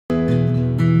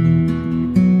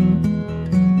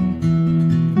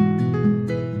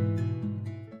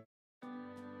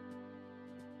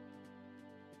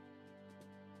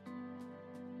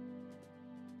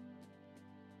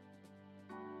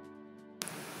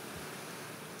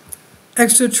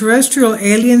Extraterrestrial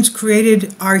aliens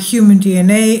created our human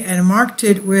DNA and marked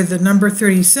it with the number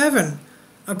 37,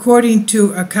 according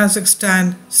to a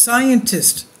Kazakhstan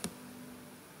scientist.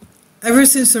 Ever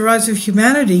since the rise of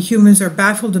humanity, humans are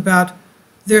baffled about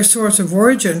their source of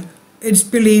origin. It's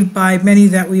believed by many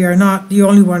that we are not the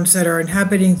only ones that are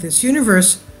inhabiting this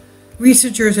universe.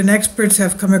 Researchers and experts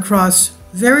have come across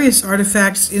various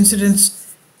artifacts,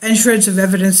 incidents, and shreds of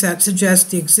evidence that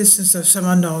suggest the existence of some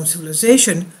unknown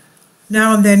civilization.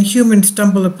 Now and then humans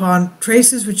stumble upon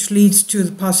traces which leads to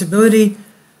the possibility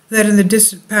that in the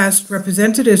distant past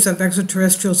representatives of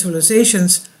extraterrestrial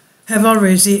civilizations have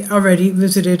already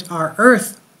visited our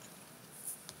Earth.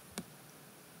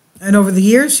 And over the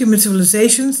years, human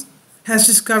civilizations has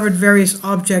discovered various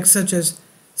objects such as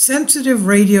sensitive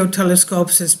radio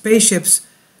telescopes and spaceships,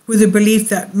 with the belief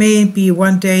that maybe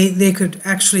one day they could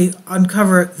actually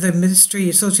uncover the mystery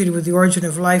associated with the origin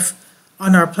of life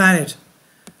on our planet.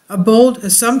 A bold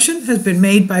assumption has been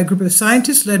made by a group of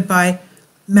scientists led by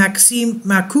Maxim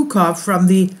Makukov from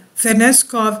the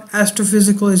Feneskov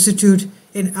Astrophysical Institute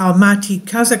in Almaty,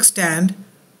 Kazakhstan,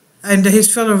 and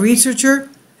his fellow researcher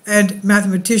and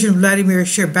mathematician Vladimir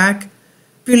Sherbak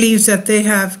believes that they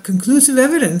have conclusive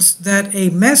evidence that a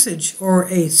message or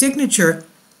a signature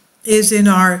is in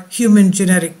our human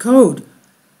genetic code.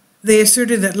 They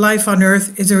asserted that life on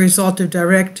Earth is a result of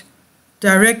direct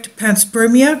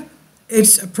panspermia.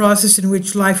 It's a process in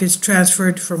which life is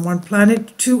transferred from one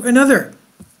planet to another.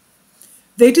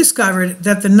 They discovered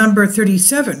that the number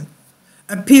 37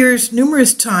 appears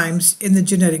numerous times in the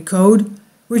genetic code,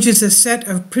 which is a set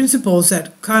of principles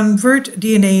that convert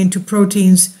DNA into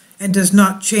proteins and does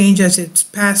not change as it's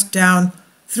passed down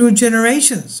through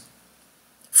generations.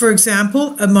 For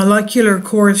example, a molecular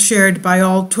core shared by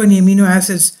all 20 amino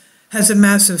acids has a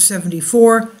mass of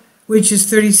 74, which is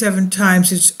 37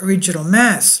 times its original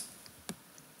mass.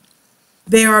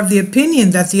 They are of the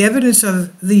opinion that the evidence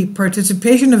of the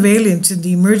participation of aliens in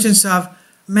the emergence of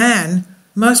man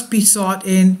must be sought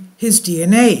in his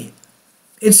DNA.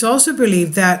 It's also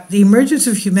believed that the emergence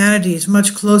of humanity is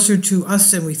much closer to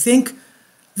us than we think.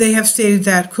 They have stated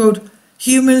that, quote,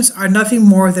 humans are nothing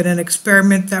more than an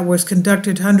experiment that was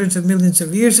conducted hundreds of millions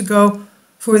of years ago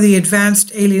for the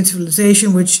advanced alien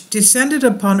civilization which descended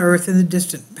upon Earth in the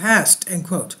distant past, end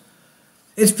quote.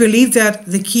 It's believed that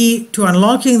the key to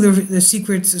unlocking the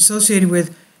secrets associated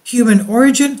with human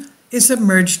origin is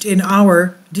submerged in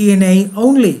our DNA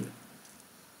only.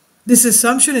 This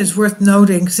assumption is worth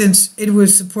noting since it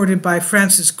was supported by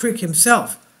Francis Crick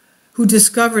himself, who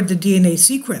discovered the DNA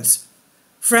sequence.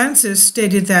 Francis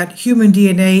stated that human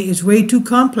DNA is way too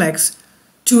complex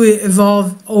to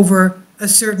evolve over a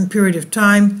certain period of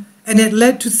time, and it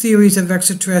led to theories of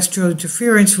extraterrestrial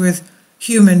interference with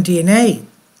human DNA.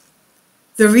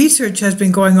 The research has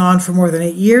been going on for more than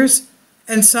 8 years,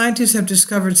 and scientists have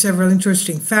discovered several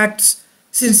interesting facts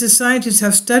since the scientists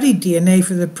have studied DNA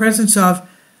for the presence of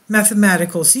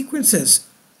mathematical sequences.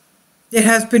 It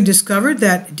has been discovered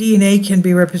that DNA can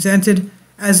be represented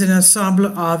as an ensemble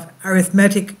of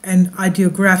arithmetic and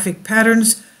ideographic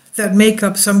patterns that make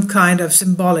up some kind of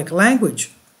symbolic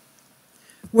language.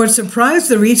 What surprised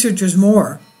the researchers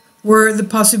more were the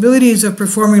possibilities of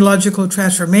performing logical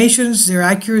transformations. Their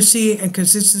accuracy and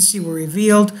consistency were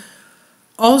revealed.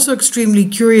 Also extremely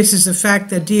curious is the fact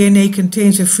that DNA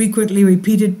contains a frequently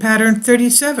repeated pattern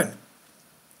 37.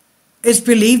 It's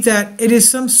believed that it is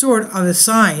some sort of a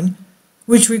sign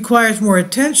which requires more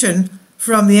attention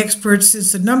from the experts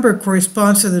since the number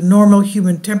corresponds to the normal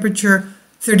human temperature,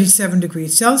 37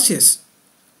 degrees Celsius.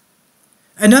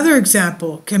 Another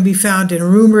example can be found in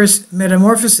Römer's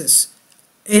metamorphosis.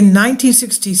 In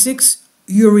 1966,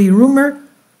 Yuri Römer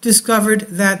discovered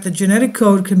that the genetic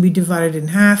code can be divided in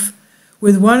half,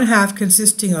 with one half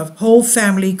consisting of whole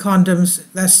family condoms,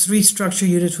 that's 3 structure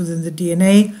units within the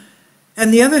DNA,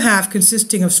 and the other half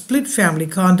consisting of split family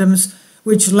condoms,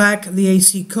 which lack the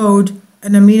AC code,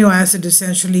 an amino acid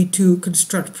essentially to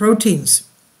construct proteins.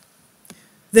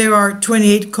 There are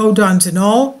 28 codons in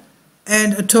all,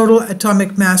 and a total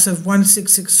atomic mass of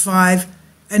 1665,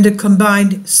 and a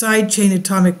combined side chain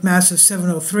atomic mass of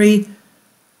 703,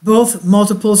 both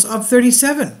multiples of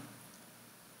 37.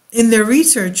 In their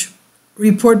research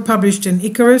report published in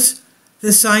Icarus,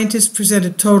 the scientists present a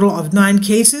total of 9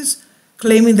 cases,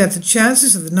 claiming that the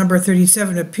chances of the number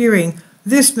 37 appearing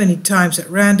this many times at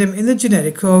random in the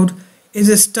genetic code is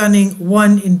a stunning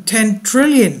 1 in 10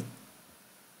 trillion.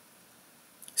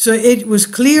 So it was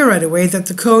clear right away that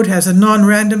the code has a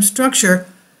non-random structure.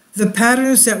 The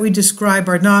patterns that we describe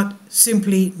are not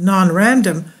simply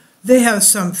non-random. They have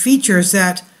some features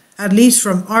that, at least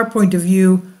from our point of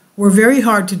view, were very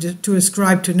hard to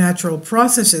ascribe to natural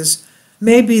processes,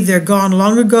 Maybe they're gone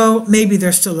long ago, maybe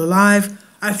they're still alive.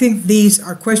 I think these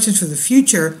are questions for the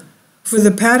future. For the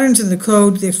patterns in the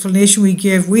code, the explanation we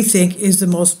give, we think, is the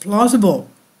most plausible.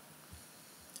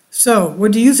 So,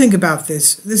 what do you think about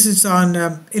this? This is on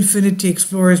Infinity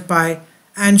Explorers by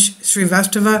Ansh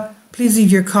Srivastava. Please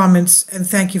leave your comments and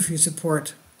thank you for your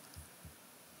support.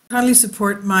 Kindly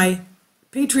support my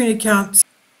Patreon account.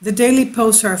 The daily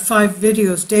posts are 5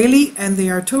 videos daily, and they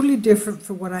are totally different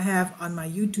from what I have on my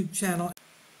YouTube channel.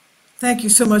 Thank you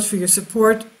so much for your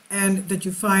support and that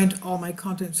you find all my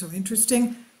content so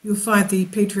interesting. You'll find the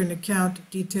Patreon account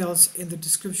details in the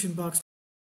description box.